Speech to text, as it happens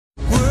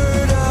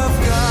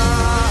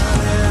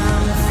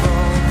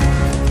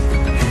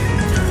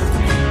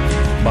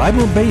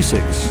Bible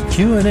Basics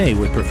Q&A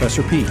with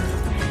Professor Pete.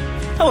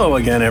 Hello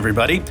again,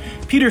 everybody.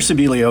 Peter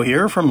Sibilio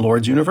here from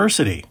Lourdes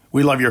University.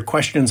 We love your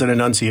questions at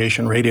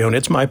Annunciation Radio, and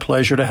it's my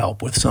pleasure to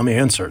help with some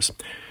answers.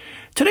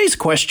 Today's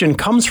question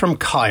comes from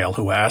Kyle,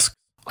 who asks,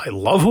 I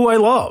love who I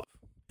love.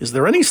 Is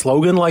there any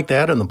slogan like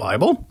that in the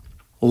Bible?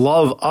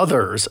 Love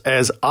others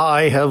as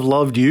I have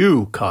loved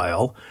you,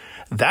 Kyle.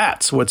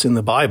 That's what's in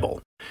the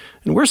Bible.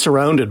 And we're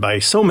surrounded by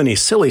so many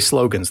silly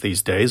slogans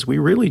these days, we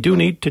really do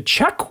need to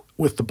check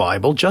with the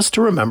Bible just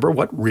to remember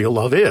what real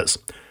love is.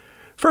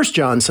 1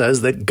 John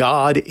says that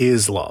God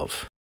is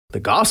love. The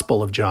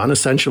Gospel of John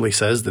essentially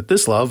says that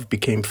this love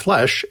became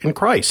flesh in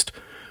Christ.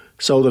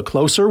 So the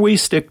closer we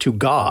stick to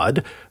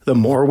God, the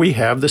more we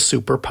have the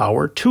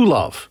superpower to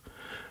love.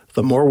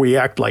 The more we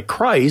act like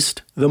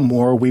Christ, the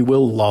more we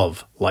will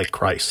love like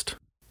Christ.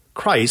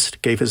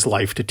 Christ gave his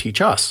life to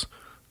teach us.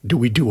 Do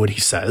we do what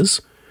he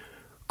says?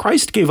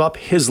 Christ gave up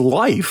his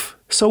life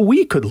so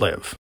we could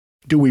live.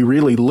 Do we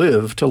really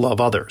live to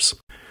love others?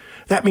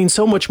 That means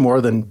so much more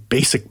than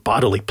basic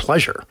bodily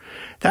pleasure.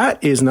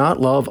 That is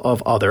not love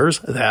of others,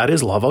 that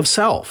is love of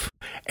self.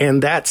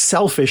 And that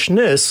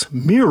selfishness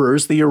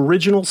mirrors the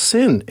original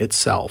sin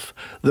itself,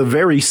 the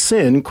very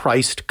sin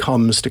Christ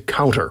comes to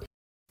counter.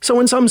 So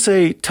when some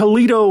say,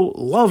 Toledo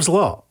loves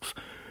love,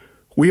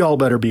 we all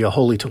better be a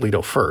holy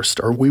Toledo first,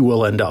 or we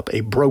will end up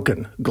a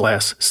broken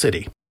glass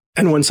city.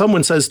 And when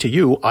someone says to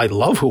you, I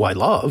love who I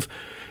love,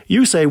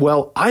 you say,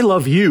 well, I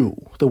love you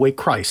the way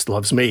Christ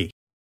loves me.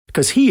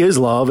 Because he is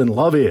love, and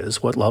love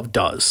is what love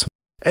does.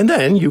 And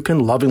then you can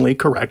lovingly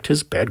correct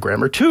his bad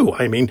grammar too.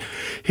 I mean,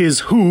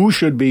 his who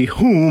should be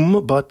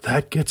whom, but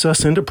that gets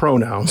us into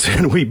pronouns,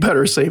 and we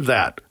better save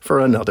that for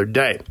another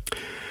day.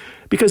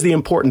 Because the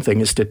important thing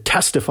is to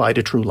testify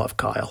to true love,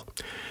 Kyle.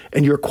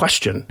 And your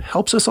question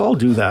helps us all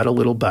do that a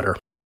little better.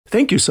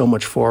 Thank you so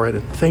much for it,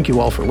 and thank you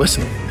all for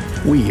listening.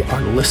 We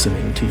are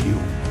listening to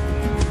you.